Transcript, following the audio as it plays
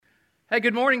Hey,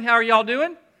 good morning. How are y'all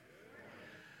doing?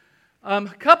 A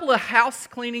couple of house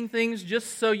cleaning things,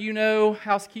 just so you know,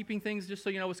 housekeeping things, just so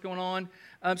you know what's going on.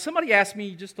 Somebody asked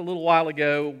me just a little while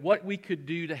ago what we could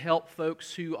do to help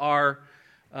folks who are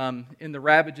in the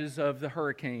ravages of the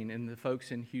hurricane and the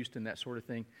folks in Houston, that sort of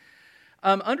thing.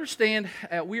 Understand,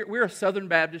 we're a Southern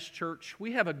Baptist church.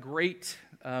 We have a great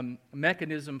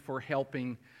mechanism for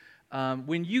helping.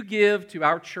 When you give to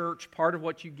our church, part of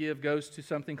what you give goes to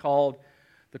something called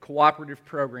the cooperative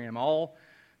program.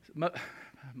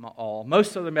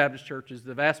 Most Southern Baptist churches,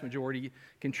 the vast majority,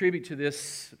 contribute to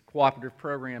this cooperative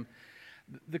program.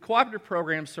 The cooperative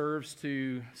program serves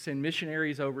to send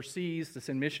missionaries overseas, to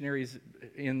send missionaries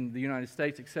in the United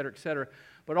States, et cetera,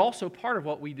 but also part of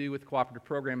what we do with cooperative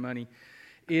program money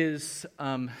is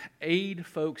aid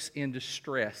folks in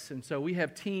distress. And so we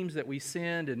have teams that we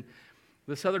send, and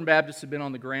the Southern Baptists have been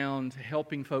on the ground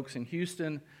helping folks in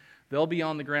Houston. They'll be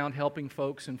on the ground helping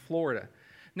folks in Florida.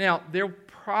 Now, there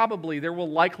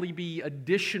will likely be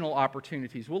additional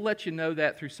opportunities. We'll let you know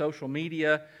that through social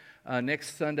media.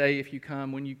 Next Sunday, if you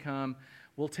come, when you come,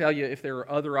 we'll tell you if there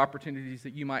are other opportunities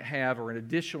that you might have or an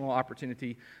additional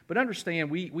opportunity. But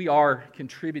understand, we are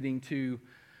contributing to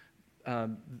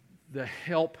the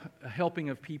helping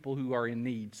of people who are in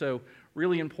need. So,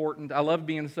 really important. I love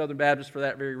being a Southern Baptist for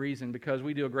that very reason, because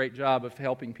we do a great job of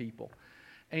helping people.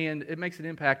 And it makes an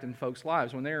impact in folks'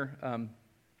 lives when they're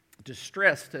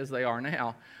distressed as they are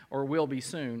now, or will be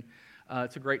soon.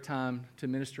 It's a great time to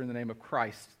minister in the name of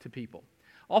Christ to people.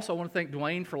 Also, I want to thank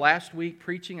Dwayne for last week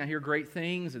preaching. I hear great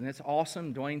things, and it's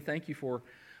awesome. Dwayne, thank you for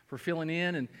filling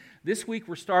in. And this week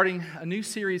we're starting a new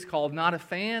series called Not a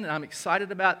Fan, and I'm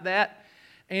excited about that.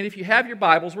 And if you have your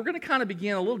Bibles, we're going to kind of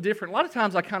begin a little different. A lot of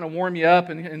times I kind of warm you up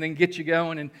and then get you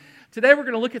going. And today we're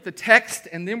going to look at the text,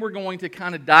 and then we're going to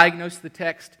kind of diagnose the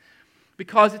text,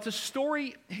 because it's a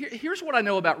story. Here's what I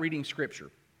know about reading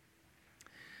Scripture.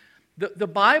 The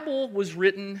Bible was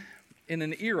written in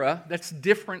an era that's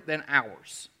different than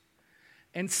ours.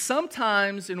 And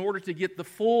sometimes, in order to get the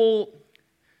full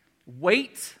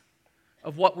weight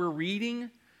of what we're reading,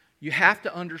 you have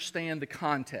to understand the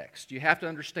context. You have to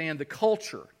understand the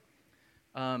culture.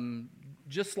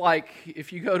 Just like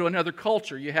if you go to another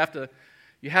culture, you have to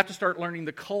start learning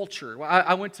the culture. Well,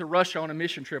 I went to Russia on a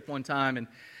mission trip one time,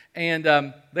 and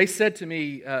they said to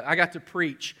me, I got to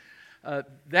preach.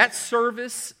 That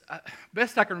service,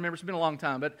 best I can remember, it's been a long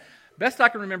time, but best I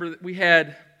can remember, that we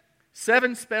had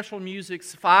 7 special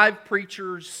musics, 5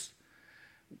 preachers.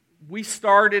 We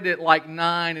started at like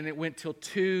 9 and it went till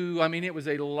 2. I mean, it was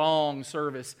a long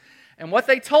service. And what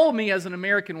they told me as an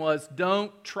American was,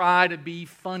 don't try to be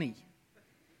funny,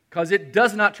 because it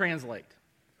does not translate.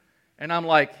 And I'm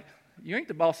like, you ain't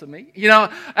the boss of me. You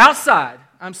know, outside,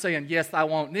 I'm saying, yes, I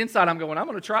won't. And inside, I'm going, I'm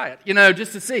going to try it,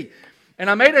 just to see. And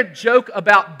I made a joke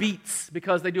about beets,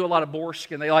 because they do a lot of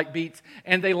borscht and they like beets,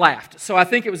 and they laughed. So I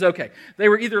think it was okay. They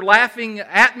were either laughing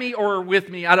at me or with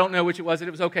me. I don't know which it was, and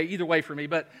it was okay either way for me.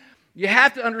 But you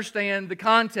have to understand the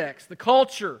context, the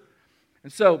culture.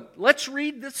 And so let's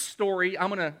read this story. I'm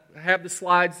going to have the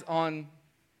slides on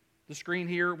the screen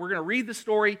here. We're going to read the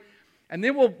story, and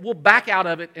then we'll back out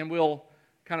of it and we'll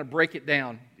kind of break it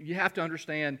down. You have to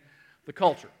understand the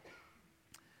culture.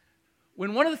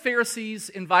 When one of the Pharisees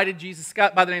invited Jesus,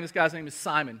 by the name, this guy's name is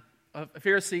Simon. A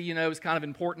Pharisee, is kind of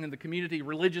important in the community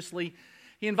religiously.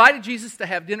 He invited Jesus to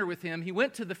have dinner with him. He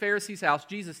went to the Pharisee's house,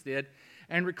 Jesus did,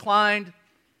 and reclined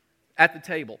at the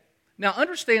table. Now,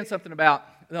 understand something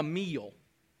about the meal.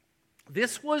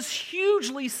 This was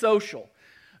hugely social.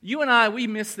 You and I, we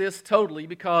miss this totally,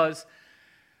 because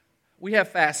we have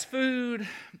fast food.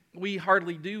 We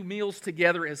hardly do meals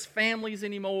together as families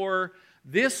anymore.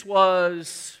 This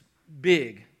was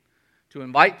big. To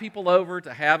invite people over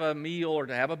to have a meal or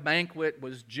to have a banquet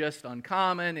was just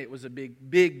uncommon. It was a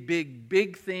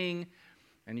big thing.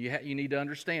 And you need to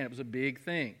understand, it was a big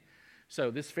thing. So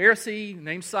this Pharisee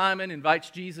named Simon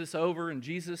invites Jesus over, and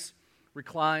Jesus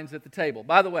reclines at the table.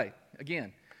 By the way,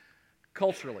 again,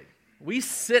 culturally, we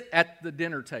sit at the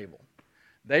dinner table.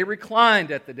 They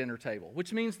reclined at the dinner table,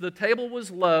 which means the table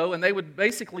was low, and they would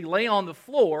basically lay on the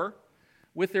floor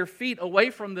with their feet away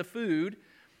from the food,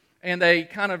 and they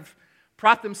kind of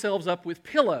prop themselves up with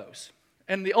pillows.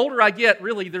 And the older I get,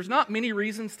 really, there's not many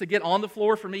reasons to get on the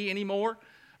floor for me anymore.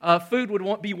 Food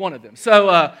would be one of them.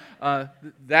 So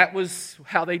that was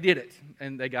how they did it,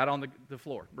 and they got on the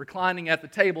floor. Reclining at the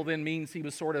table then means he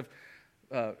was sort of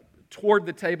toward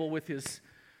the table with his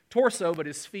torso, but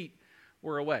his feet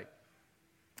were away.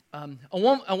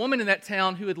 A woman in that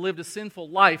town who had lived a sinful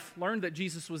life learned that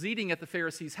Jesus was eating at the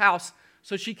Pharisee's house,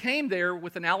 so she came there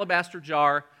with an alabaster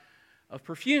jar of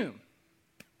perfume.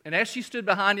 And as she stood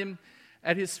behind him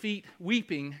at his feet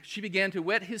weeping, she began to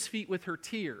wet his feet with her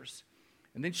tears.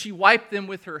 And then she wiped them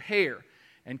with her hair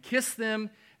and kissed them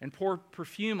and poured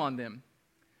perfume on them.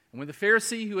 And when the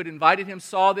Pharisee who had invited him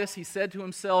saw this, he said to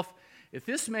himself, if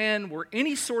this man were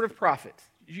any sort of prophet,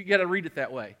 you got to read it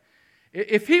that way.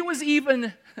 If he was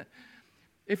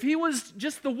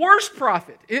just the worst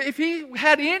prophet, if he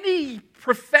had any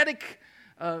prophetic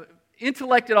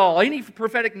intellect at all, any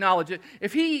prophetic knowledge,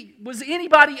 if he was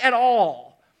anybody at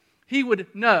all, he would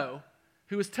know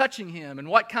who is touching him and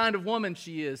what kind of woman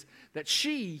she is, that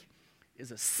she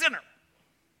is a sinner.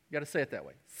 You got to say it that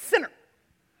way, sinner.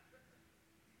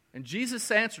 And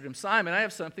Jesus answered him, Simon, I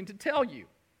have something to tell you.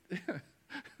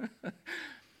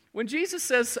 When Jesus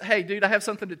says, hey, dude, I have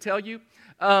something to tell you,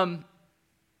 when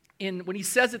he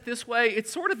says it this way,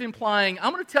 it's sort of implying,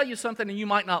 I'm going to tell you something and you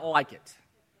might not like it.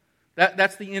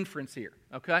 That's the inference here,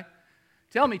 okay?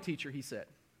 Tell me, teacher, he said.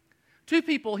 Two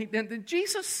people,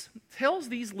 Jesus tells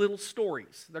these little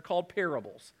stories. They're called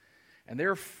parables, and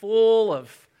they're full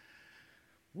of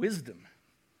wisdom.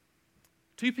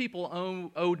 Two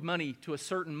people owed money to a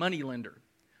certain moneylender.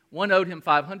 One owed him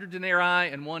 500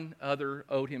 denarii, and one other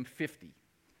owed him 50.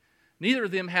 Neither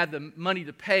of them had the money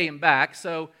to pay him back,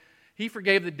 so he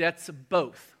forgave the debts of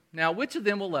both. Now, which of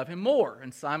them will love him more?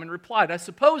 And Simon replied, I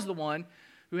suppose the one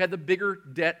who had the bigger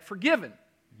debt forgiven.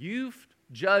 You've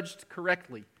judged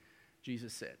correctly,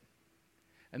 Jesus said.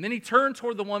 And then he turned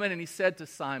toward the woman and he said to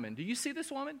Simon, do you see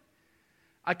this woman?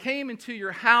 I came into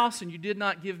your house and you did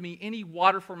not give me any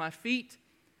water for my feet,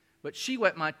 but she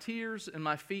wet my tears and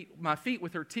my feet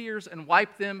with her tears and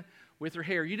wiped them with her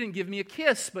hair. You didn't give me a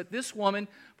kiss, but this woman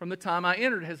from the time I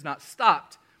entered has not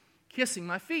stopped kissing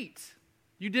my feet.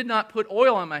 You did not put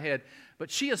oil on my head,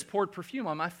 but she has poured perfume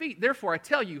on my feet. Therefore I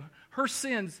tell you, her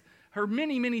sins, her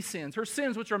many, many sins, her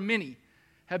sins which are many,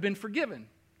 have been forgiven,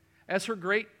 as her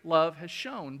great love has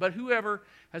shown. But whoever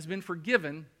has been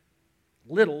forgiven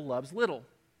little loves little.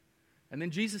 And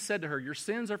then Jesus said to her, your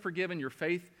sins are forgiven, your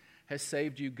faith has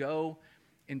saved you. Go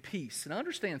in peace. And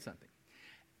understand something.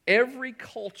 Every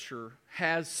culture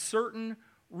has certain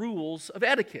rules of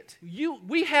etiquette.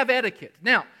 We have etiquette.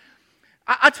 Now,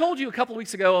 I told you a couple of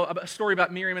weeks ago a story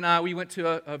about Miriam and I. We went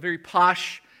to a very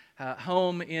posh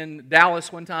home in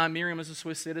Dallas one time. Miriam is a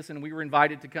Swiss citizen. We were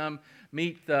invited to come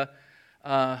meet the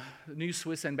new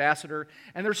Swiss ambassador.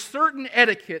 And there's certain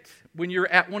etiquette when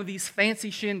you're at one of these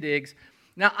fancy shindigs.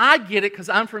 Now, I get it because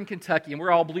I'm from Kentucky and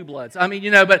we're all blue bloods. I mean,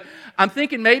 but I'm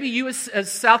thinking maybe you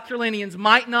as South Carolinians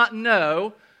might not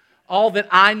know all that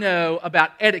I know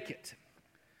about etiquette.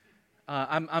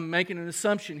 I'm making an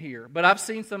assumption here, but I've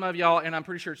seen some of y'all and I'm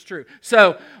pretty sure it's true.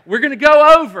 So we're going to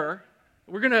go over,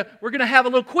 we're going to have a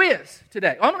little quiz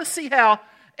today. I'm going to see how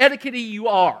etiquette-y you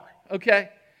are, okay?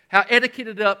 How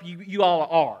etiquetted up you all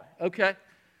are, okay?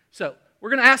 So we're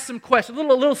going to ask some questions, a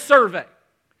little survey.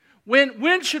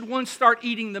 When should one start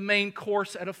eating the main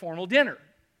course at a formal dinner?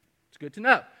 It's good to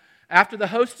know. After the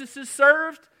hostess is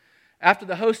served, after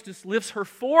the hostess lifts her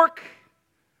fork,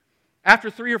 after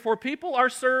 3 or 4 people are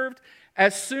served,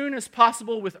 as soon as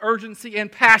possible with urgency and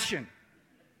passion.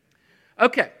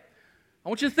 Okay, I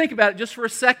want you to think about it just for a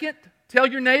second. Tell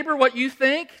your neighbor what you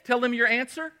think. Tell them your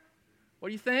answer. What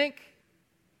do you think?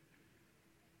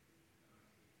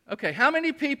 Okay, how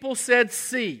many people said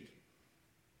C?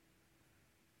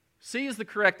 C is the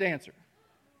correct answer.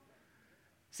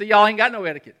 See, y'all ain't got no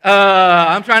etiquette.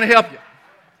 I'm trying to help you.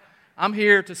 I'm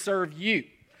here to serve you.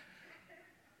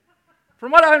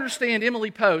 From what I understand,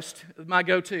 Emily Post, my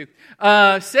go-to,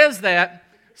 says that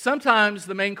sometimes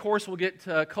the main course will get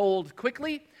cold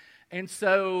quickly, and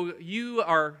so you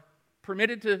are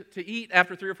permitted to eat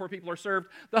after 3 or 4 people are served.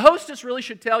 The hostess really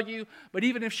should tell you, but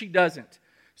even if she doesn't,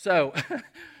 so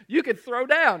you could throw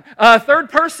down. Third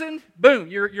person, boom,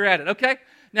 you're at it. Okay.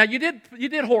 Now you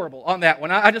did horrible on that one.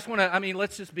 I just want to. I mean,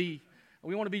 let's just be.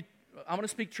 We want to be. I want to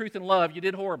speak truth and love. You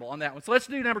did horrible on that one. So let's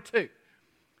do number 2.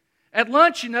 At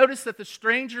lunch, you notice that the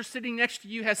stranger sitting next to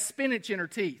you has spinach in her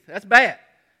teeth. That's bad.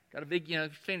 Got a big,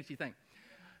 fancy thing.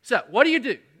 So what do?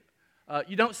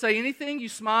 You don't say anything. You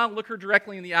smile, look her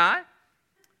directly in the eye.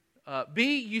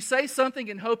 B, you say something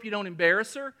and hope you don't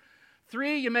embarrass her.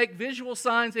 3, you make visual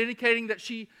signs indicating that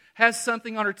she has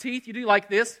something on her teeth. You do like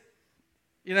this.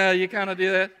 You kind of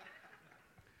do that.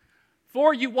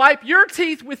 4, you wipe your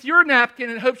teeth with your napkin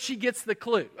and hope she gets the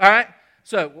clue. All right?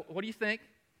 So, what do you think?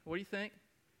 What do you think?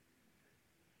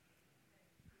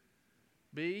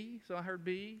 B? So I heard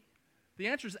B. The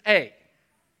answer is A.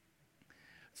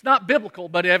 It's not biblical,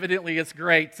 but evidently it's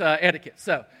great etiquette.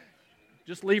 So,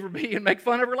 just leave her be and make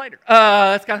fun of her later.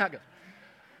 That's kind of how it goes.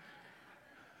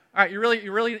 All right,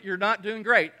 you're not doing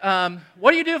great.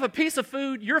 What do you do if a piece of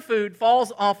food, your food,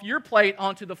 falls off your plate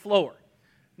onto the floor?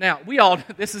 Now,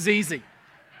 this is easy.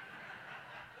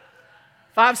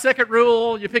 5-second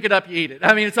rule, you pick it up, you eat it.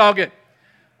 I mean, it's all good.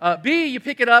 B, you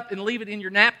pick it up and leave it in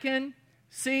your napkin.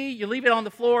 C, you leave it on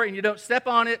the floor and you don't step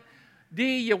on it.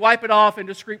 D, you wipe it off and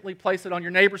discreetly place it on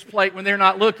your neighbor's plate when they're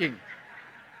not looking.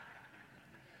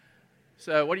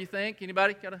 So, what do you think?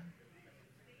 Anybody got a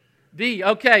D?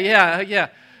 Okay, yeah.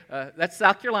 That's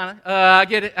South Carolina. I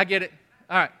get it.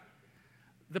 All right.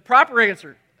 The proper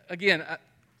answer, again,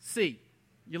 C.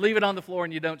 You leave it on the floor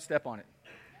and you don't step on it.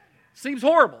 Seems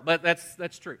horrible, but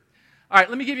that's true. All right,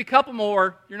 let me give you a couple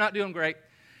more. You're not doing great.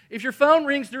 If your phone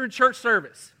rings during church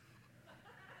service,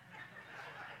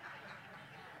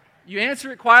 you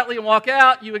answer it quietly and walk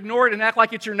out. You ignore it and act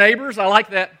like it's your neighbor's. I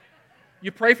like that.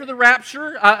 You pray for the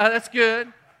rapture. That's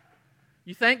good.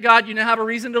 You thank God you now have a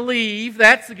reason to leave.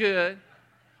 That's good.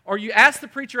 Or you ask the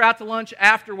preacher out to lunch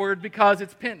afterward because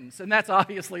it's penance, and that's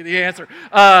obviously the answer.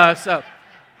 So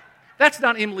that's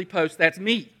not Emily Post. That's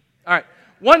me. All right.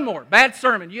 One more. Bad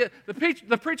sermon.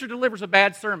 The preacher delivers a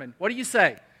bad sermon. What do you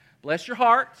say? Bless your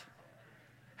heart.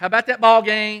 How about that ball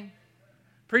game?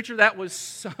 Preacher, that was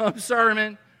some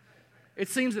sermon. It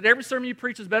seems that every sermon you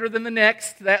preach is better than the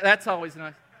next. That's always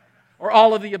nice. Or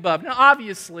all of the above. Now,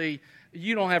 obviously,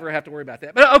 you don't ever have to worry about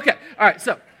that. But okay. All right.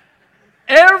 So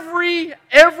every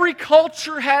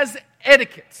culture has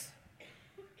etiquettes.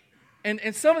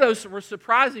 And some of those were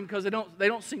surprising because they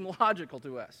don't seem logical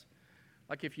to us.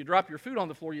 Like if you drop your food on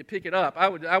the floor, you pick it up. I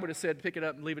would have said pick it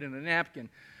up and leave it in a napkin.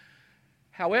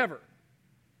 However,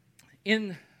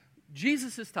 in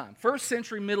Jesus' time, first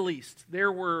century Middle East,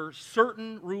 there were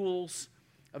certain rules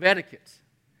of etiquette.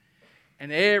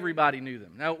 And everybody knew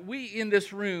them. Now, we in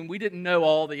this room, we didn't know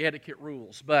all the etiquette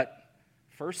rules. But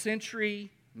first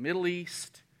century Middle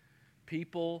East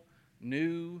people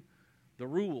knew the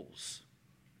rules.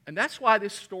 And that's why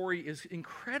this story is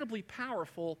incredibly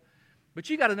powerful. But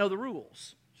you got to know the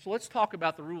rules. So let's talk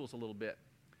about the rules a little bit.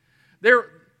 There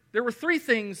were 3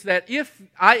 things that if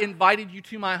I invited you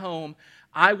to my home,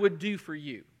 I would do for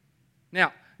you.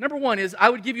 Now, number 1 is I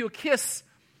would give you a kiss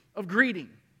of greeting.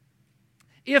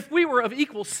 If we were of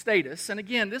equal status, and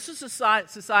again, this is a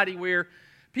society where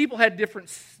people had different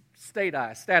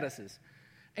statuses.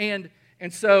 And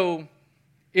so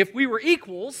if we were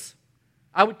equals,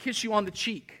 I would kiss you on the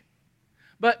cheek.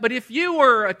 But if you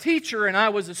were a teacher and I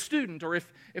was a student, or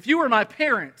if you were my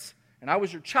parents and I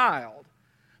was your child,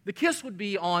 the kiss would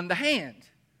be on the hand.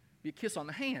 Be a kiss on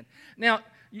the hand. Now,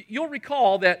 you'll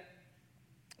recall that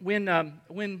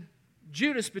when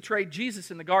Judas betrayed Jesus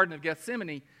in the Garden of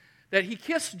Gethsemane, that he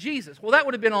kissed Jesus. Well, that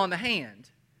would have been on the hand.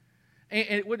 And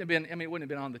it wouldn't have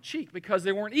been on the cheek because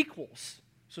they weren't equals.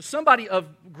 So somebody of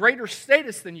greater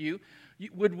status than you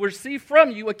would receive from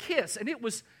you a kiss. And it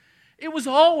was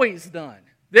always done.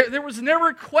 There was never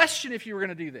a question if you were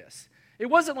going to do this. It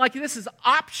wasn't like this is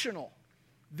optional.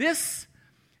 This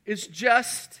is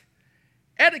just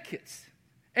etiquette.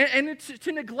 And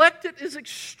to neglect it is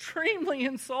extremely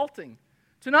insulting.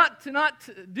 To not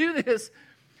do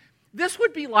this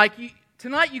would be like,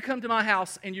 tonight you come to my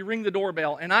house and you ring the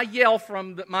doorbell and I yell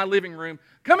from my living room,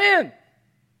 "Come in!"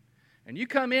 And you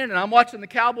come in and I'm watching the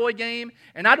Cowboy game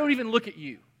and I don't even look at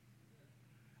you.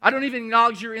 I don't even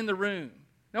acknowledge you're in the room.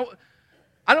 Now,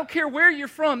 I don't care where you're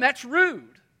from. That's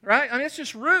rude, right? I mean, it's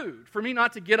just rude for me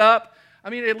not to get up. I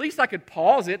mean, at least I could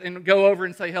pause it and go over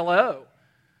and say hello.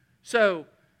 So,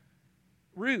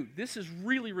 rude. This is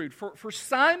really rude. For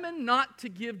Simon not to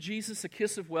give Jesus a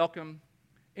kiss of welcome,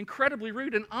 incredibly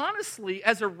rude. And honestly,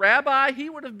 as a rabbi, he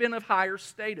would have been of higher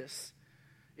status,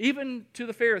 even to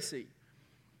the Pharisee.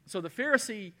 So the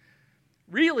Pharisee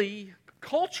really,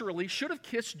 culturally, should have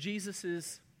kissed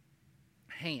Jesus'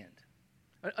 hand.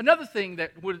 Another thing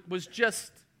that was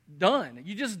just done,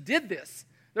 you just did this.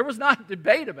 There was not a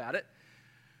debate about it.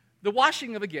 The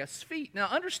washing of a guest's feet. Now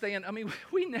understand, I mean,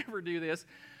 we never do this,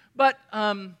 but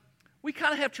we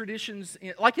kind of have traditions,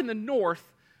 like in the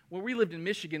north, where we lived in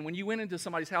Michigan, when you went into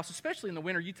somebody's house, especially in the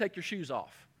winter, you take your shoes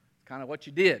off. It's kind of what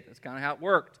you did. That's kind of how it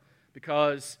worked,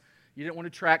 because you didn't want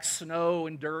to track snow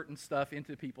and dirt and stuff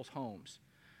into people's homes.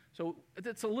 So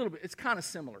it's kind of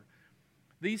similar.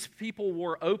 These people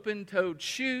wore open-toed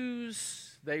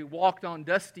shoes. They walked on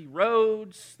dusty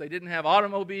roads. They didn't have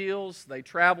automobiles. They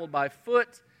traveled by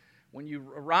foot. When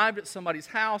you arrived at somebody's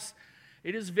house,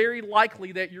 it is very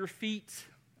likely that your feet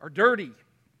are dirty.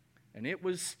 And it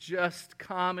was just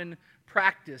common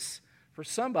practice for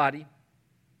somebody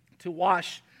to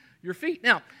wash your feet.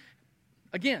 Now,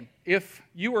 again, if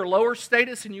you were lower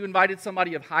status and you invited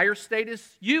somebody of higher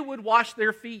status, you would wash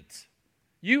their feet.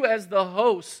 You, as the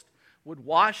host, would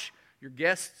wash your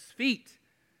guests' feet.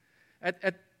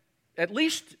 At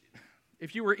least,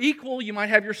 if you were equal, you might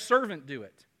have your servant do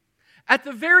it. At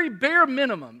the very bare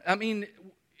minimum, I mean,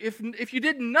 if you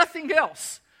did nothing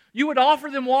else, you would offer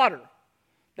them water.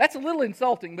 That's a little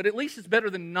insulting, but at least it's better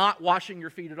than not washing your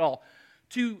feet at all.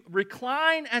 To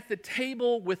recline at the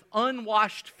table with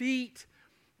unwashed feet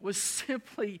was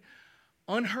simply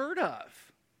unheard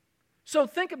of. So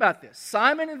think about this.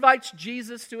 Simon invites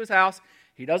Jesus to his house.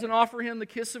 He doesn't offer him the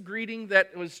kiss of greeting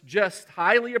that was just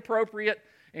highly appropriate,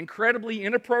 incredibly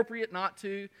inappropriate not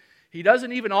to. He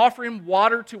doesn't even offer him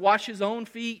water to wash his own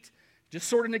feet, just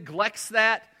sort of neglects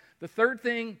that. The third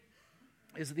thing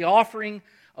is the offering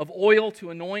of oil to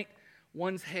anoint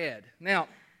one's head. Now,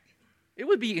 it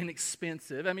would be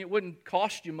inexpensive. I mean, it wouldn't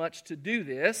cost you much to do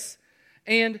this.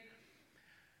 And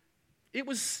it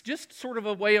was just sort of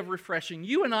a way of refreshing.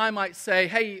 You and I might say,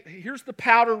 hey, here's the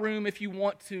powder room if you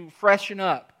want to freshen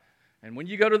up. And when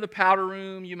you go to the powder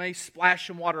room, you may splash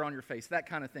some water on your face, that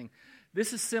kind of thing.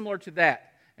 This is similar to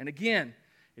that. And again,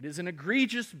 it is an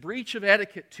egregious breach of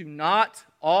etiquette to not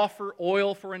offer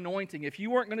oil for anointing. If you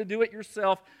weren't going to do it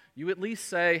yourself, you at least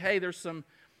say, hey, there's some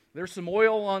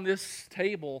oil on this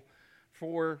table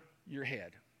for your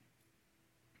head.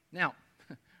 Now,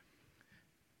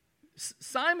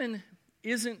 Simon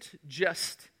isn't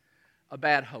just a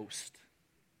bad host,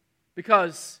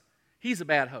 because he's a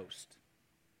bad host.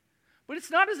 But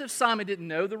it's not as if Simon didn't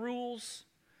know the rules.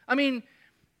 I mean,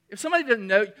 if somebody didn't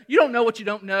know, you don't know what you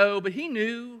don't know, but he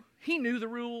knew the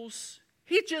rules.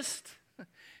 He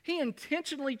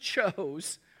intentionally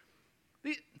chose.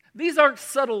 These aren't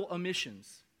subtle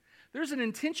omissions. There's an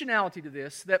intentionality to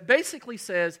this that basically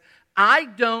says, I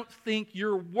don't think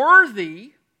you're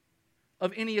worthy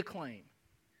of any acclaim.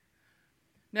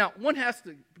 Now, one has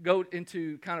to go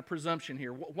into kind of presumption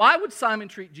here. Why would Simon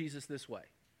treat Jesus this way?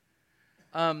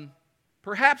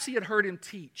 Perhaps he had heard him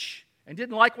teach and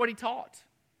didn't like what he taught.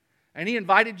 And he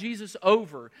invited Jesus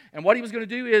over. And what he was going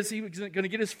to do is he was going to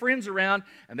get his friends around,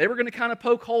 and they were going to kind of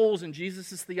poke holes in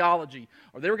Jesus' theology,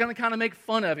 or they were going to kind of make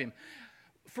fun of him.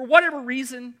 For whatever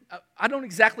reason, I don't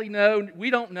exactly know. We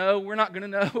don't know. We're not going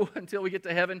to know until we get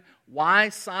to heaven why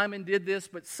Simon did this.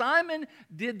 But Simon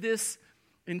did this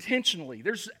intentionally.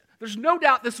 There's no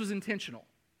doubt this was intentional.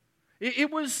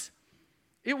 It was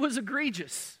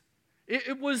egregious.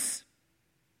 It was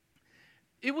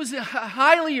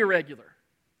highly irregular.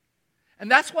 And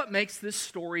that's what makes this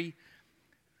story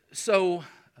so,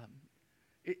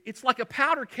 it's like a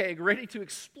powder keg ready to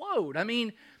explode. I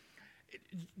mean,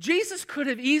 Jesus could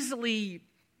have easily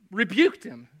rebuked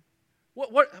him.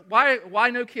 Why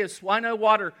no kiss? Why no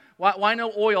water? Why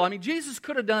no oil? I mean, Jesus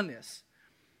could have done this.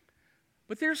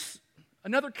 But there's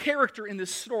another character in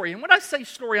this story. And when I say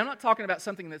story, I'm not talking about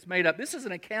something that's made up. This is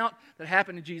an account that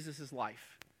happened in Jesus'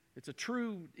 life. It's a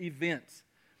true event.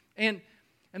 And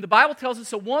the Bible tells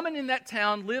us a woman in that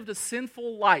town lived a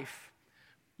sinful life.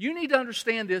 You need to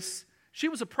understand this. She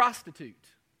was a prostitute.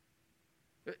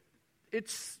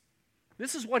 This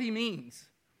is what he means.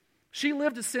 She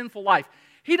lived a sinful life.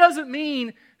 He doesn't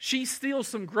mean she steals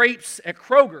some grapes at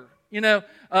Kroger.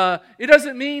 It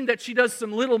doesn't mean that she does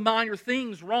some little minor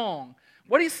things wrong.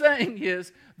 What he's saying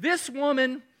is, this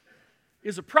woman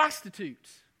is a prostitute.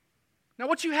 Now,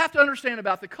 what you have to understand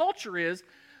about the culture is,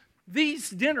 these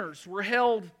dinners were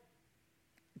held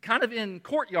kind of in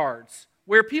courtyards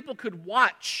where people could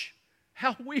watch.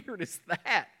 How weird is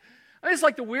that? I mean, it's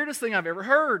like the weirdest thing I've ever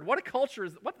heard. What a culture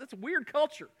is that? That's a weird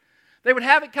culture. They would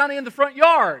have it kind of in the front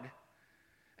yard,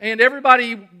 and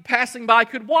everybody passing by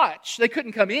could watch. They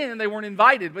couldn't come in, they weren't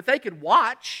invited, but they could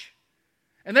watch,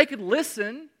 and they could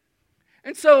listen.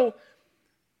 And so,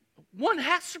 one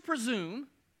has to presume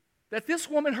that this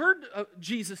woman heard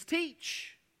Jesus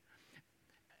teach.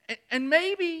 And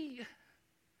maybe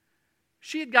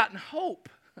she had gotten hope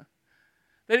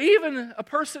that even a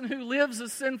person who lives a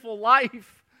sinful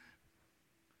life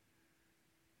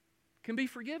can be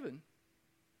forgiven.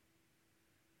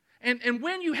 And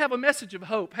when you have a message of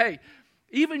hope, hey,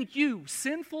 even you,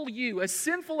 as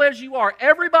sinful as you are,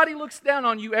 everybody looks down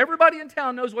on you, everybody in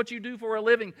town knows what you do for a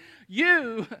living.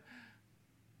 You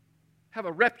have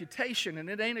a reputation, and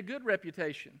it ain't a good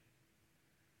reputation.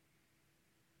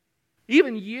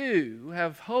 Even you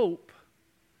have hope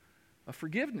of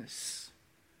forgiveness.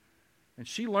 And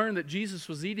she learned that Jesus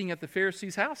was eating at the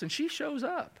Pharisee's house, and she shows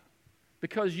up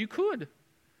because you could.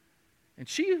 And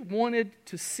she wanted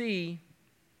to see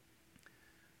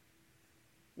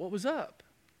what was up.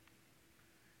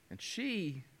 And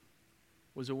she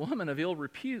was a woman of ill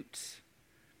repute.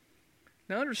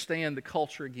 Now understand the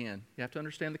culture again. You have to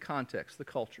understand the context, the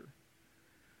culture.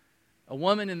 A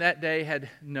woman in that day had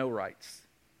no rights.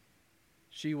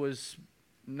 She was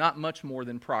not much more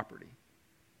than property.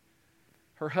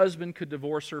 Her husband could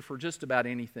divorce her for just about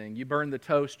anything. You burn the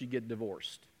toast, you get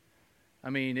divorced. I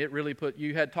mean, it really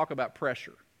you had to talk about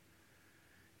pressure.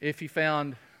 If he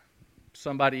found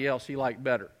somebody else he liked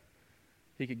better,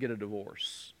 he could get a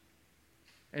divorce.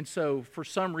 And so, for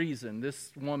some reason,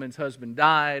 this woman's husband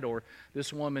died, or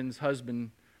this woman's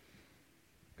husband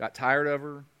got tired of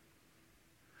her.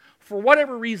 For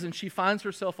whatever reason, she finds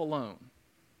herself alone.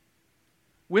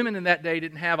 Women in that day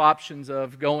didn't have options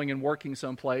of going and working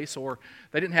someplace, or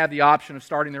they didn't have the option of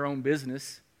starting their own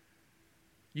business.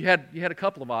 You had a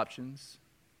couple of options.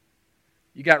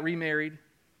 You got remarried,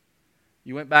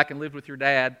 you went back and lived with your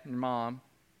dad and your mom,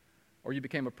 or you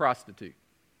became a prostitute.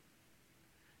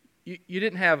 You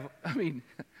didn't have,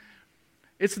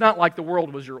 it's not like the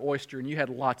world was your oyster and you had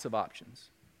lots of options.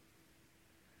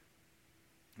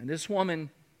 And this woman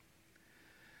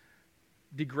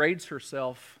degrades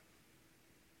herself,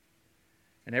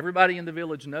 and everybody in the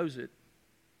village knows it.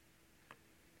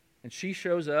 And she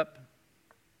shows up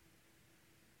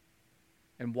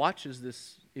and watches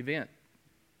this event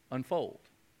unfold.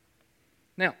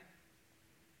 Now,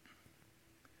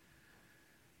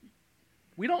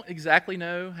 we don't exactly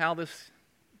know how this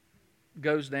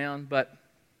goes down, but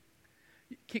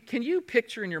can you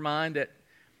picture in your mind that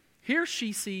here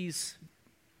she sees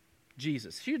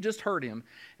Jesus. She had just heard him,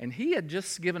 and he had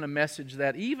just given a message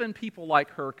that even people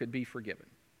like her could be forgiven.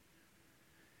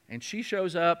 And she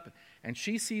shows up, and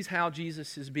she sees how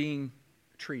Jesus is being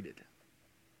treated.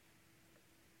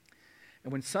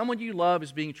 And when someone you love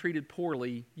is being treated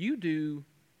poorly, you do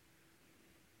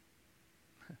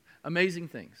amazing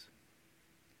things.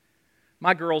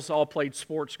 My girls all played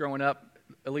sports growing up.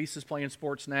 Elise is playing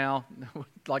sports now,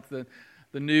 like the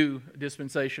new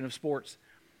dispensation of sports.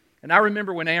 And I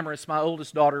remember when Amaris, my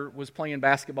oldest daughter, was playing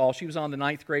basketball. She was on the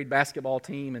 9th grade basketball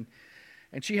team,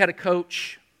 and she had a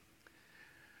coach,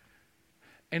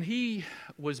 and he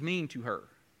was mean to her.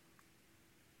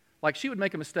 Like, she would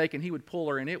make a mistake, and he would pull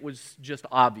her, and it was just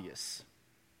obvious.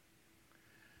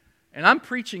 And I'm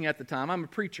preaching at the time. I'm a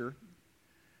preacher.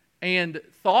 And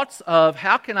thoughts of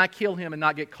how can I kill him and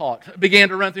not get caught began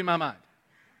to run through my mind.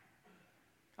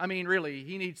 I mean, really,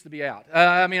 he needs to be out.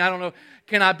 I don't know.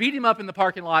 Can I beat him up in the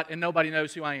parking lot and nobody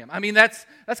knows who I am? That's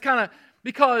kind of,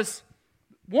 because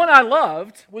one I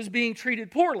loved was being treated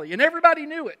poorly, and everybody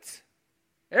knew it.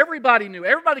 Everybody knew.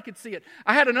 Everybody could see it.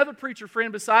 I had another preacher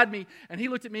friend beside me, and he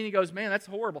looked at me and he goes, "Man, that's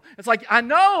horrible." It's like, I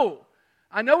know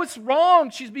it's wrong.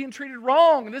 She's being treated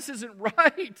wrong, and this isn't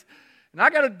right. And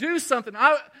I got to do something.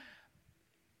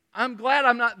 I'm glad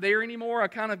I'm not there anymore.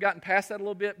 I've kind of gotten past that a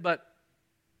little bit, but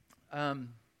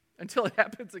until it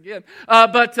happens again. I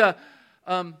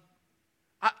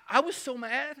was so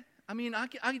mad.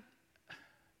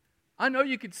 I know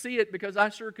you could see it because I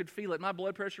sure could feel it. My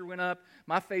blood pressure went up.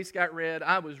 My face got red.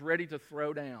 I was ready to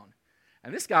throw down.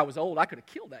 And this guy was old. I could have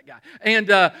killed that guy.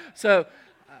 And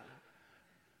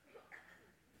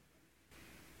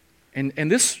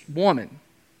and this woman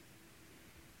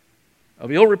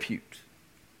of ill repute,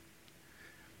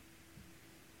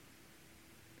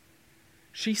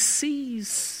 she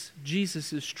sees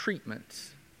Jesus'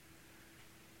 treatment,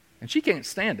 and she can't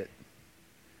stand it.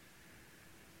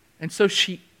 And so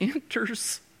she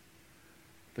enters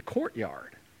the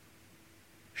courtyard.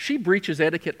 She breaches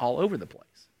etiquette all over the place.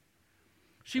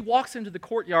 She walks into the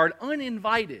courtyard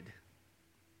uninvited.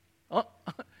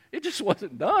 It just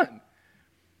wasn't done.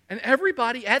 And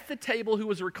everybody at the table who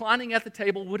was reclining at the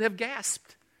table would have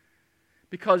gasped,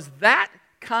 because that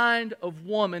kind of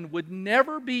woman would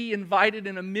never be invited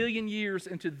in a million years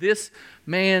into this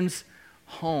man's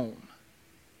home.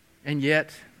 And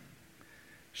yet,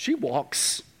 she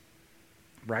walks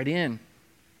right in.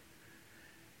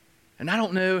 And I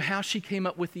don't know how she came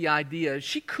up with the idea.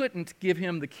 She couldn't give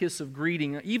him the kiss of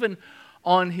greeting, even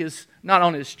on his, not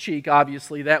on his cheek,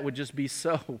 obviously. That would just be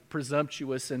so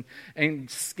presumptuous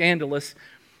and scandalous.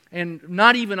 And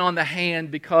not even on the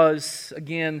hand, because,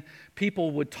 again,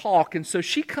 people would talk. And so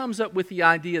she comes up with the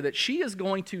idea that she is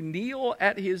going to kneel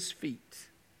at his feet.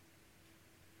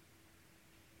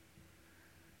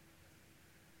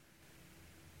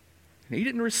 And he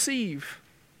didn't receive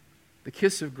the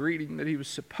kiss of greeting that he was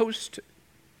supposed to.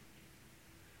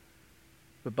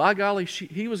 But by golly,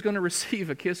 he was going to receive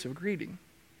a kiss of greeting.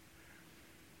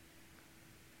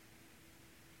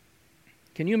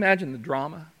 Can you imagine the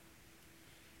drama?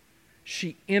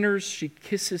 She enters, she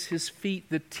kisses his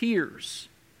feet, the tears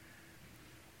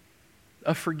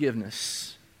of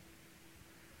forgiveness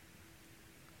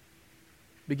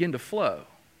begin to flow.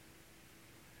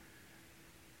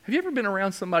 Have you ever been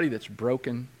around somebody that's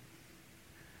broken?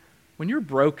 when you're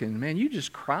broken, man, you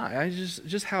just cry.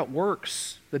 Just how it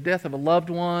works. The death of a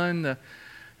loved one, the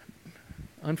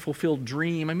unfulfilled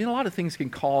dream. I mean, a lot of things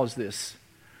can cause this.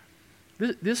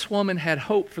 This woman had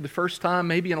hope for the first time,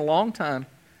 maybe in a long time.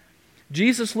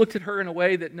 Jesus looked at her in a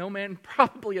way that no man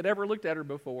probably had ever looked at her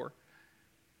before.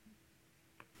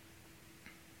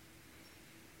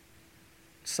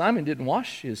 Simon didn't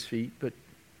wash his feet, but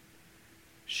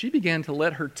she began to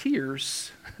let her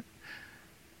tears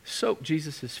soak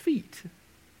Jesus' feet.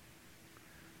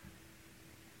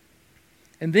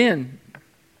 And then,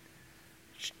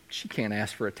 she can't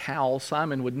ask for a towel.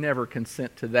 Simon would never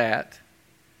consent to that.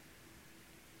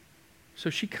 So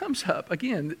she comes up.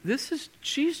 Again,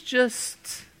 she's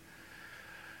just,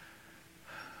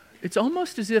 it's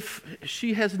almost as if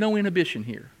she has no inhibition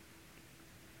here.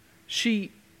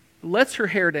 She lets her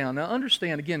hair down. Now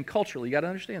understand, again, culturally, you got to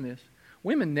understand this.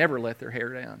 Women never let their hair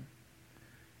down.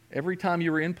 Every time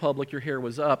you were in public, your hair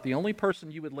was up. The only person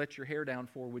you would let your hair down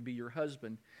for would be your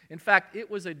husband. In fact,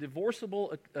 it was a divorceable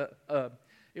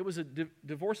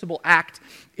act.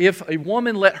 If a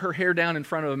woman let her hair down in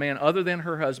front of a man other than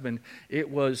her husband, it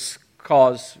was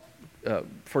cause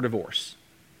for divorce.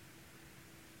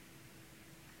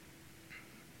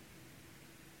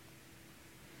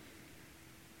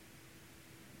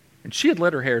 And she had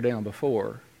let her hair down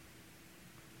before,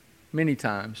 many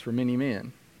times for many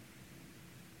men.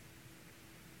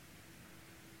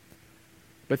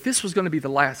 But this was going to be the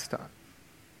last time.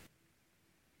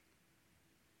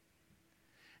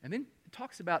 And then it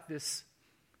talks about this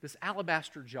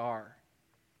alabaster jar,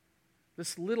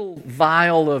 this little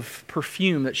vial of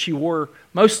perfume that she wore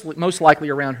most likely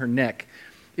around her neck.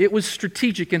 It was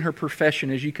strategic in her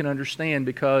profession, as you can understand,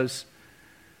 because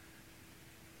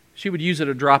she would use it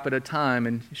a drop at a time,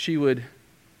 and she would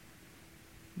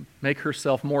make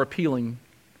herself more appealing.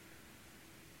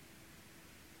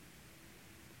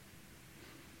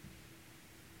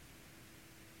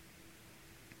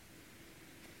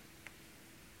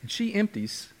 And she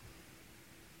empties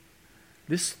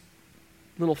this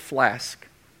little flask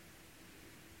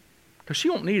because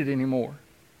she won't need it anymore.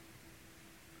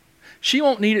 She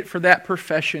won't need it for that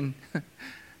profession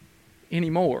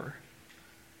anymore.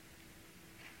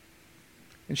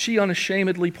 And she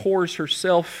unashamedly pours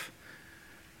herself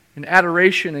in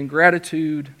adoration and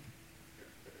gratitude.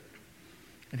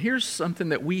 And here's something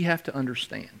that we have to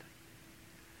understand.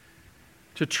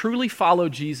 To truly follow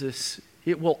Jesus,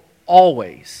 it will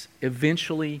always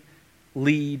eventually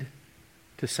lead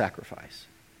to sacrifice.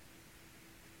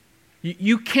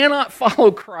 You cannot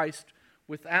follow Christ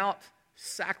without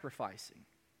sacrificing.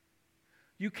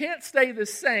 You can't stay the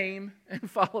same and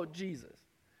follow Jesus.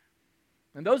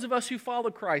 And those of us who follow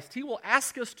Christ, He will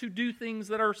ask us to do things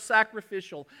that are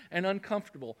sacrificial and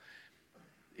uncomfortable.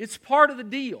 It's part of the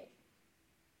deal.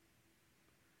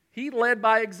 He led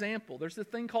by example. There's a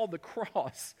thing called the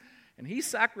cross, and He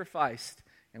sacrificed,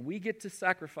 and we get to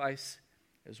sacrifice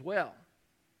as well.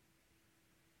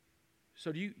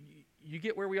 So do you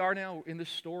get where we are now in this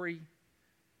story?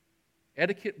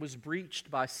 Etiquette was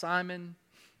breached by Simon.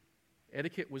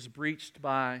 Etiquette was breached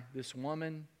by this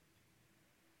woman.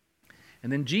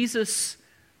 And then Jesus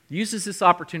uses this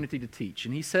opportunity to teach.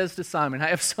 And He says to Simon,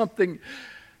 I got something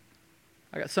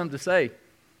to say.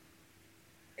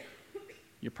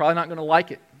 You're probably not going to like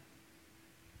it.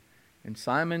 And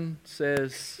Simon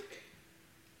says,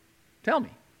 tell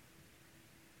me.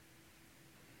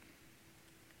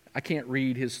 I can't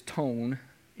read his tone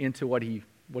into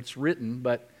what's written,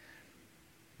 but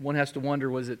one has to wonder,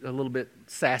 was it a little bit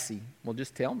sassy? Well,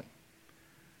 just tell me.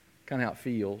 Kind of how it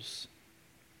feels.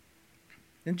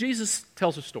 And Jesus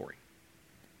tells a story.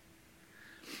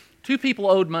 Two people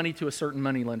owed money to a certain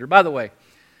moneylender. By the way,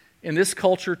 in this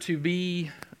culture, to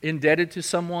be indebted to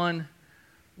someone,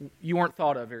 you weren't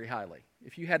thought of very highly.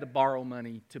 If you had to borrow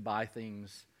money to buy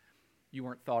things, you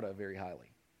weren't thought of very highly.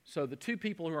 So the two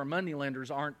people who are moneylenders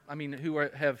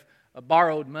have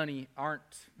borrowed money aren't,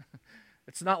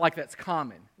 it's not like that's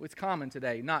common. It's common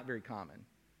today, not very common.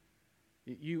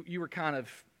 You were kind of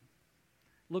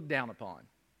looked down upon.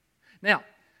 Now,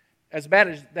 as bad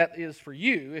as that is for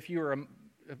you, if you were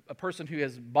a person who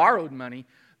has borrowed money,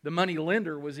 the money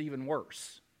lender was even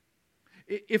worse.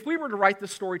 If we were to write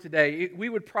this story today, we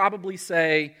would probably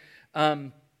say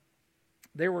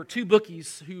there were two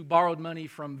bookies who borrowed money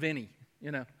from Vinny,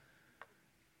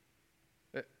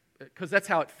 because that's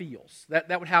how it feels.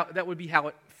 That would be how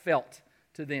it felt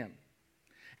to them.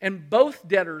 And both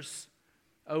debtors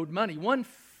owed money. One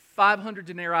 500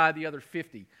 denarii, the other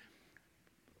 50.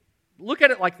 Look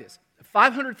at it like this: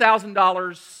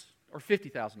 $500,000 or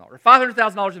 $50,000, or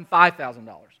 $500,000 and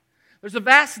 $5,000. There's a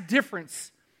vast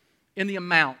difference in the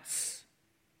amounts.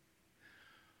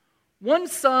 one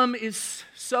sum is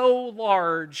so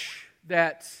large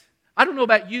that, I don't know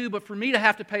about you, but for me to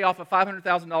have to pay off a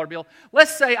 $500,000 bill,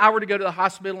 let's say I were to go to the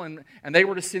hospital and they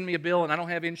were to send me a bill and I don't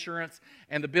have insurance,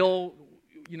 and the bill,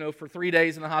 for 3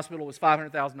 days in the hospital was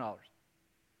 $500,000.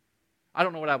 I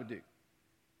don't know what I would do.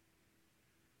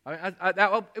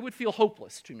 It would feel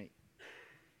hopeless to me.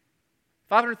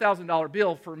 $500,000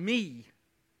 bill for me.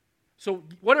 So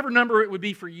whatever number it would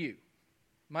be for you,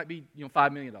 might be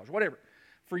 $5 million, whatever.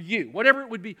 For you, whatever it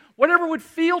would be, whatever would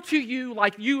feel to you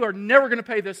like you are never going to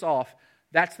pay this off,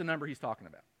 that's the number he's talking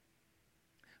about.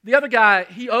 The other guy,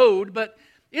 he owed, but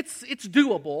it's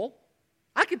doable.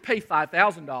 I could pay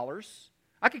 $5,000.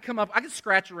 I could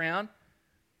scratch around.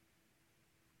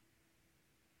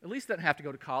 At least doesn't have to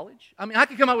go to college. I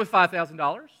could come up with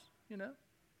 $5,000,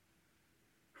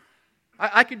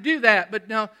 I could do that, but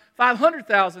now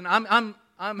 $500,000,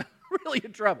 I'm really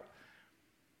in trouble.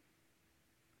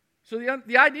 So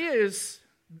the idea is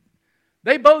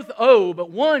they both owe, but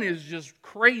one is just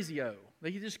crazy owe.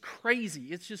 He's just crazy.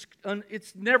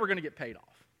 It's never going to get paid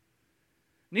off.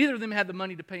 Neither of them had the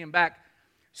money to pay him back.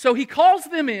 So he calls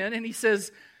them in and he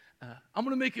says, I'm going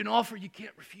to make you an offer you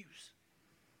can't refuse.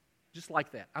 Just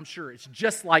like that. I'm sure it's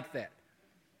just like that.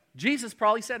 Jesus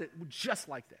probably said it just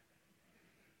like that.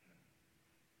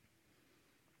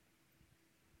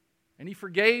 And he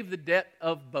forgave the debt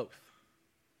of both.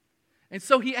 And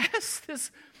so he asks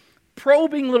this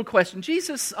probing little question.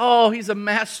 Jesus, he's a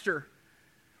master.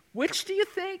 Which do you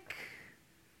think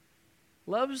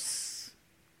loves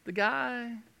the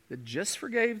guy that just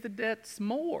forgave the debts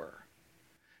more?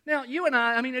 Now, you and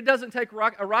I mean, it doesn't take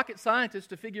a rocket scientist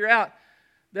to figure out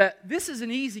that this is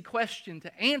an easy question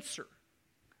to answer.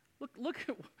 Look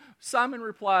at Simon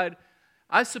replied,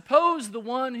 I suppose the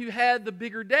one who had the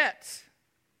bigger debt.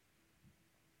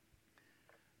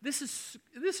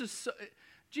 Jesus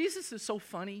is so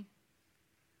funny.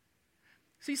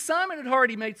 See, Simon had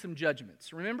already made some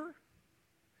judgments, remember?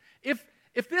 If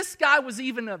this guy was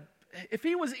if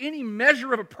he was any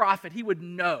measure of a prophet, he would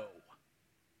know.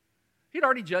 He'd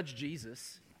already judged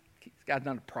Jesus. This guy's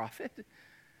not a prophet.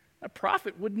 A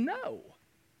prophet would know.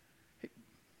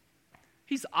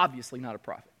 He's obviously not a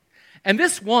prophet. And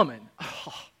this woman,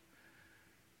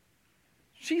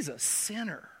 she's a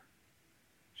sinner.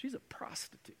 She's a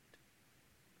prostitute.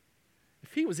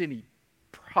 If he was any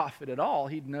prophet at all,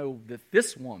 he'd know that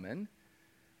this woman,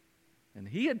 and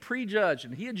he had prejudged,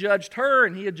 and he had judged her,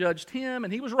 and he had judged him,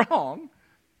 and he was wrong.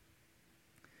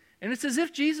 And it's as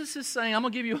if Jesus is saying, I'm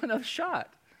going to give you another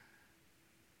shot.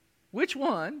 Which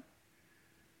one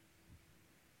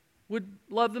would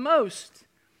love the most?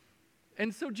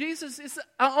 And so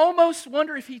I almost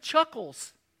wonder if he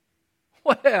chuckles.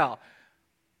 Well,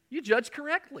 you judged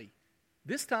correctly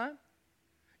this time.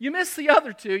 You missed the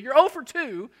other two. You're 0 for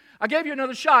 2. I gave you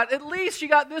another shot. At least you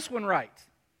got this one right.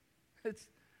 It's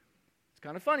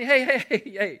kind of funny.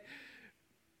 Hey.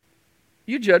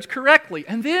 You judged correctly.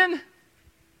 And then,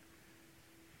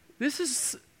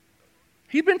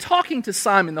 he'd been talking to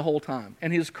Simon the whole time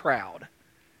and his crowd.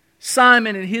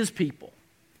 Simon and his people.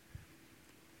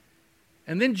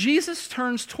 And then Jesus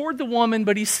turns toward the woman,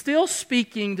 but he's still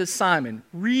speaking to Simon.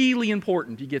 Really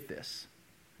important, you get this.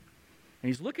 And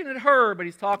he's looking at her, but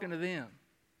he's talking to them.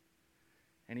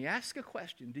 And he asks a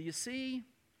question. Do you see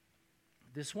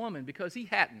this woman? Because he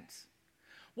hadn't.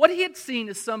 What he had seen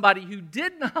is somebody who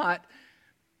did not,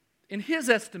 in his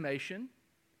estimation,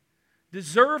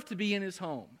 deserve to be in his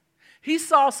home. He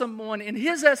saw someone, in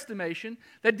his estimation,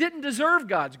 that didn't deserve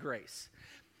God's grace.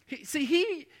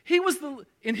 He was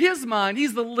in his mind,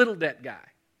 he's the little debt guy.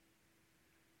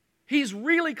 He's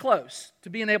really close to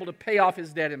being able to pay off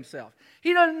his debt himself.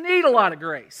 He doesn't need a lot of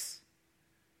grace.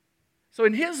 So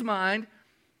in his mind,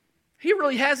 he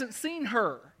really hasn't seen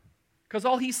her, because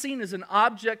all he's seen is an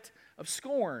object of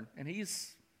scorn, and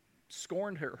he's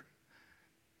scorned her.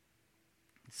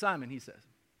 Simon, he says,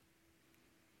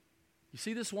 you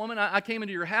see this woman? I came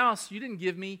into your house. You didn't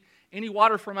give me any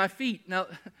water for my feet. Now,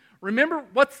 remember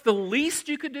what's the least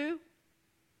you could do?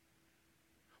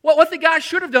 What the guy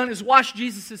should have done is wash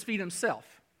Jesus' feet himself,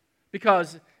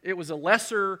 because it was a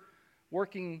lesser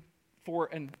working for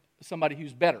somebody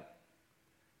who's better.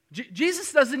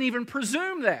 Jesus doesn't even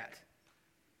presume that.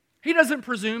 He doesn't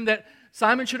presume that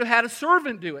Simon should have had a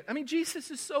servant do it. I mean, Jesus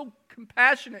is so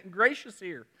compassionate and gracious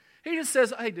here. He just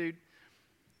says, hey, dude,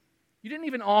 you didn't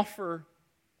even offer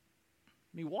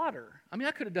me water. I mean,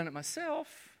 I could have done it myself.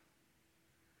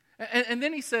 And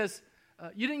then he says,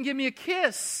 you didn't give me a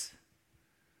kiss.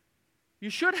 You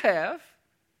should have.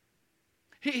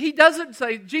 He doesn't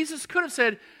say, Jesus could have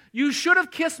said, you should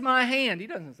have kissed my hand. He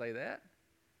doesn't say that.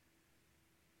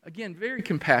 Again, very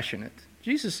compassionate.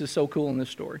 Jesus is so cool in this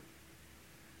story.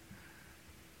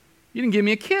 You didn't give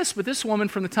me a kiss, but this woman,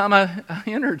 from the time I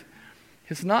entered,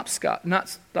 has not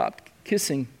stopped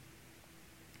kissing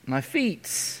my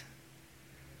feet.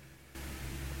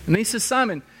 And he says,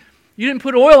 Simon, you didn't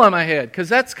put oil on my head, because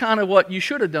that's kind of what you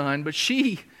should have done, but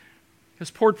she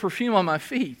has poured perfume on my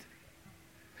feet.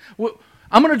 Well,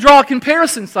 I'm going to draw a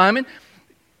comparison, Simon.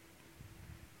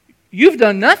 You've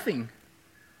done nothing.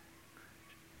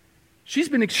 She's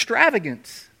been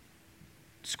extravagant.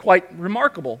 It's quite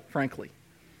remarkable, frankly.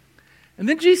 And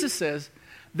then Jesus says,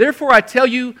 therefore I tell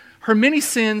you, her many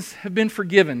sins have been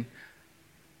forgiven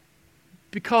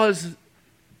because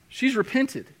she's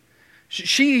repented.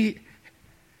 She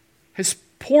has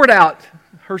poured out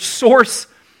her source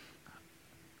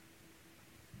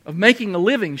of making a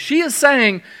living. She is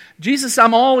saying, Jesus,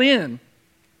 I'm all in.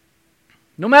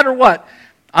 No matter what,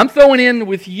 I'm throwing in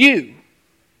with you.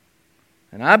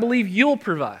 And I believe you'll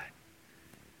provide,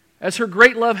 as her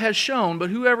great love has shown. But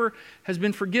whoever has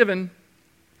been forgiven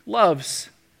loves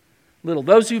little.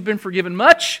 Those who've been forgiven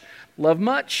much, love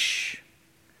much.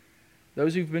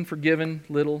 Those who've been forgiven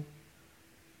little,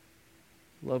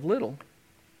 love little.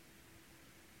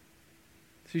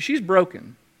 See, she's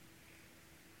broken.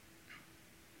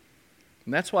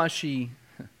 And that's why she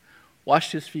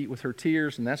washed his feet with her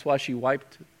tears, and that's why she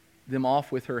wiped them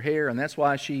off with her hair, and that's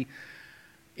why she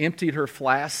emptied her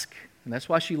flask, and that's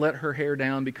why she let her hair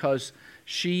down, because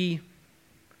she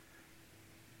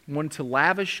wanted to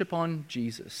lavish upon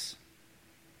Jesus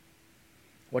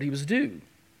what he was due.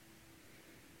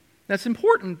 That's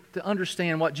important to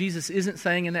understand what Jesus isn't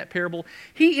saying in that parable.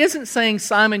 He isn't saying,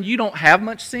 Simon, you don't have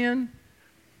much sin.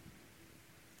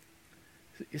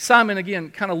 Simon, again,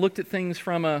 kind of looked at things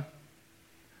from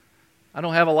I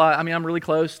don't have a lot. I mean, I'm really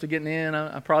close to getting in.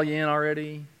 I'm probably in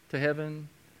already to heaven.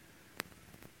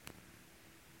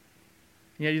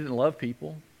 Yeah, he didn't love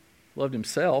people. Loved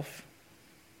himself.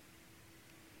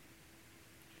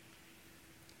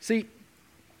 See,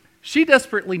 she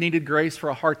desperately needed grace for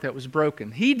a heart that was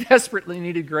broken. He desperately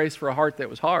needed grace for a heart that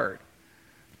was hard.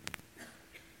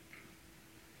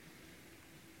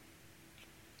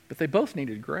 But they both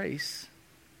needed grace.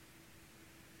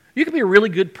 You can be a really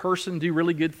good person, do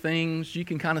really good things. You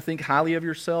can kind of think highly of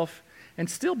yourself and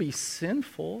still be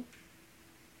sinful.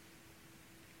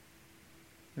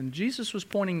 And Jesus was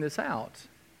pointing this out.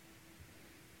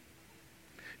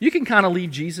 You can kind of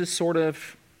leave Jesus sort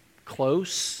of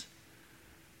close,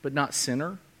 but not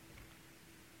sinner.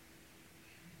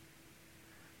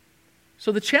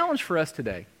 So the challenge for us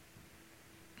today,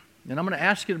 and I'm going to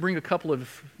ask you to bring a couple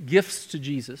of gifts to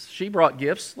Jesus. She brought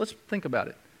gifts. Let's think about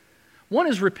it. One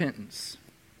is repentance.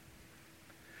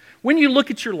 When you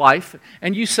look at your life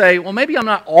and you say, well, maybe I'm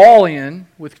not all in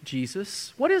with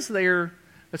Jesus, what is there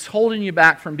that's holding you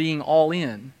back from being all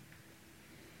in?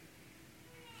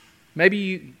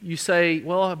 Maybe you say,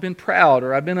 well, I've been proud,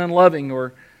 or I've been unloving,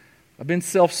 or I've been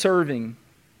self-serving.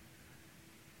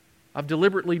 I've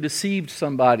deliberately deceived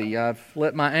somebody. I've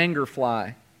let my anger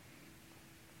fly.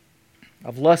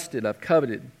 I've lusted. I've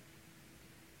coveted.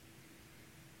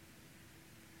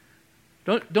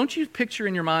 Don't you picture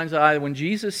in your mind's eye when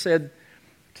Jesus said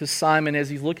to Simon as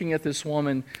he's looking at this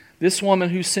woman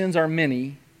whose sins are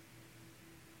many,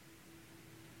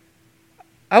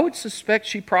 I would suspect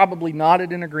she probably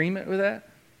nodded in agreement with that.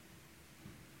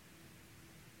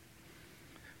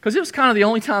 Because it was kind of the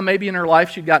only time maybe in her life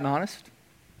she'd gotten honest.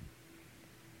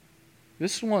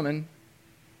 This woman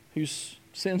whose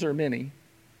sins are many,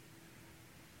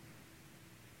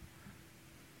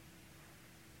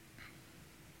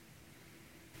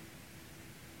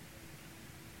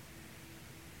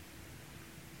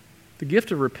 the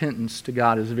gift of repentance to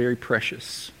God is very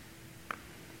precious.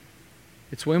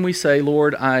 It's when we say,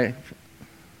 Lord, I'm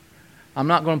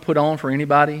not going to put on for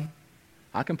anybody.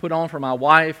 I can put on for my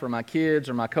wife or my kids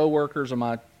or my coworkers or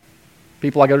my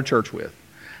people I go to church with.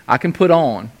 I can put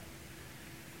on.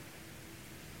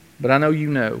 But I know you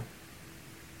know.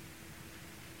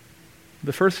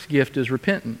 The first gift is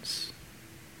repentance.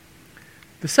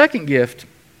 The second gift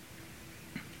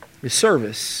is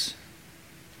service.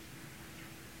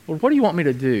 Lord, what do you want me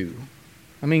to do?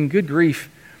 I mean, good grief.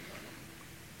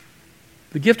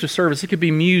 The gift of service, it could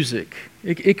be music.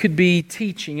 It could be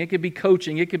teaching. It could be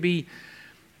coaching. It could be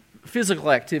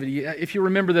physical activity. If you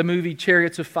remember the movie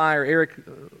Chariots of Fire, Eric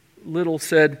Liddell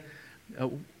said,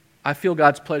 I feel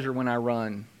God's pleasure when I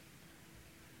run.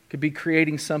 It could be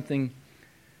creating something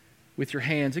with your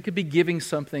hands. It could be giving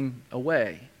something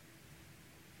away.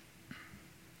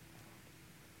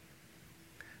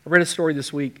 I read a story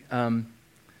this week.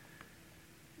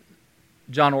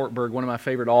 John Ortberg, one of my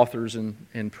favorite authors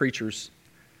and preachers,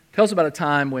 tells about a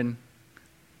time when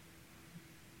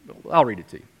I'll read it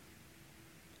to you.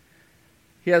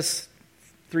 He has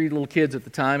 3 little kids at the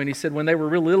time, and he said when they were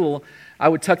real little, I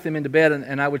would tuck them into bed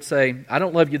and I would say, I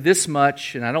don't love you this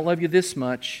much, and I don't love you this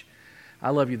much. I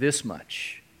love you this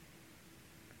much.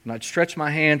 And I'd stretch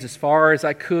my hands as far as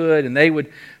I could, and they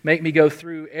would make me go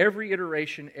through every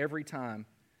iteration every time.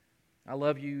 I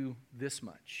love you this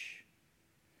much.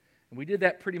 And we did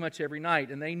that pretty much every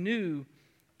night, and they knew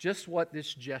just what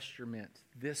this gesture meant,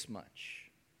 this much.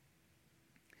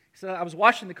 So I was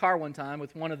washing the car one time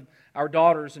with one of our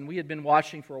daughters, and we had been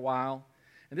washing for a while.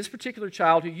 And this particular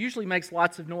child, who usually makes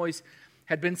lots of noise,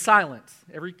 had been silent.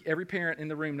 Every parent in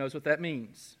the room knows what that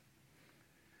means.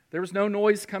 There was no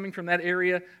noise coming from that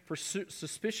area for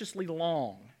suspiciously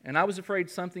long, and I was afraid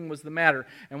something was the matter.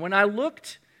 And when I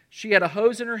looked, she had a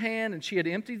hose in her hand, and she had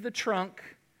emptied the trunk,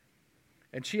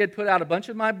 and she had put out a bunch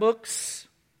of my books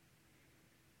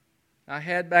I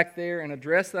had back there, and a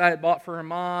dress that I had bought for her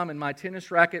mom, and my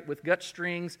tennis racket with gut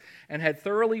strings, and had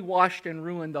thoroughly washed and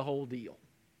ruined the whole deal.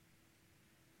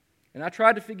 And I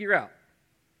tried to figure out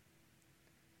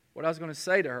what I was going to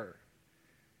say to her.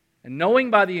 And knowing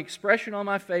by the expression on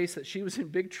my face that she was in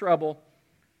big trouble,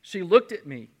 she looked at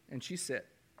me and she said,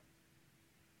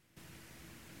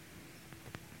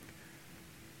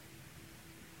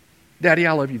 Daddy,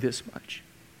 I love you this much.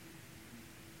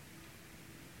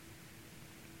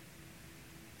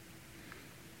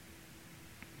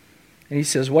 And he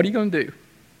says, what are you going to do?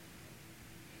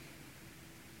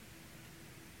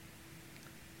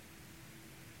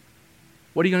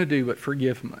 What are you going to do but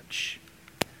forgive much?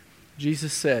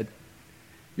 Jesus said,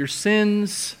 your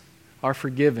sins are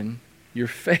forgiven. Your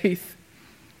faith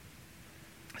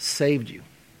saved you.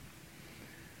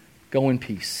 Go in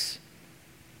peace.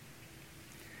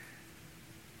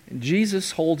 And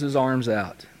Jesus holds his arms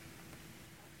out.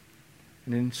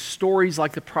 And in stories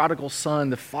like the prodigal son,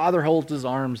 the father holds his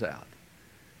arms out.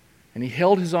 And he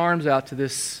held his arms out to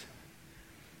this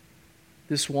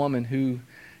woman who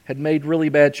had made really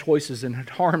bad choices and had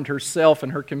harmed herself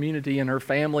and her community and her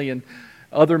family and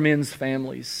other men's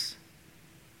families.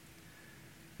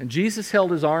 And Jesus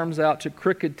held his arms out to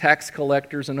crooked tax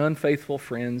collectors and unfaithful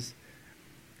friends.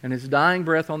 And his dying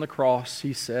breath on the cross,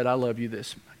 he said, I love you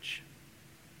this much.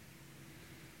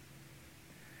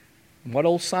 And what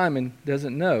old Simon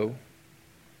doesn't know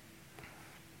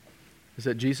is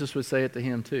that Jesus would say it to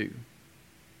him too.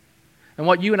 And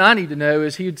what you and I need to know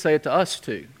is he would say it to us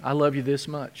too. I love you this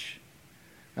much.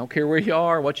 I don't care where you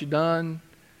are, what you've done,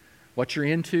 what you're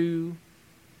into.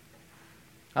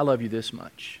 I love you this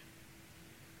much.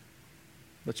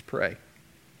 Let's pray.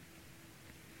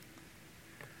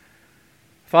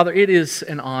 Father, it is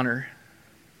an honor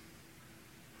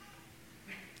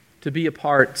to be a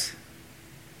part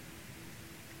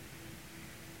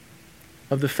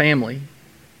of the family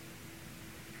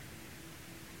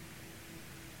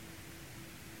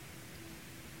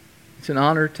It's an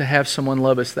honor to have someone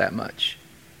love us that much.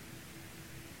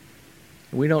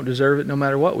 We don't deserve it no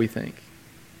matter what we think.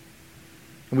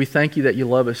 And we thank you that you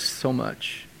love us so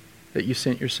much, that you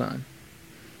sent your Son.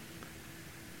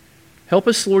 Help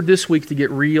us, Lord, this week to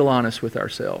get real honest with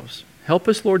ourselves. Help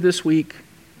us, Lord, this week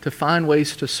to find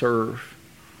ways to serve.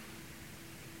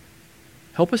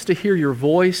 Help us to hear your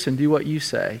voice and do what you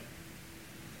say.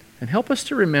 And help us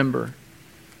to remember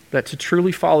that to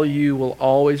truly follow you will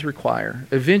always require,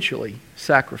 eventually,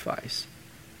 sacrifice.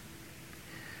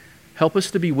 Help us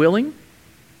to be willing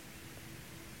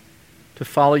to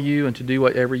follow you and to do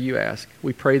whatever you ask.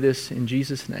 We pray this in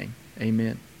Jesus' name.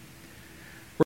 Amen.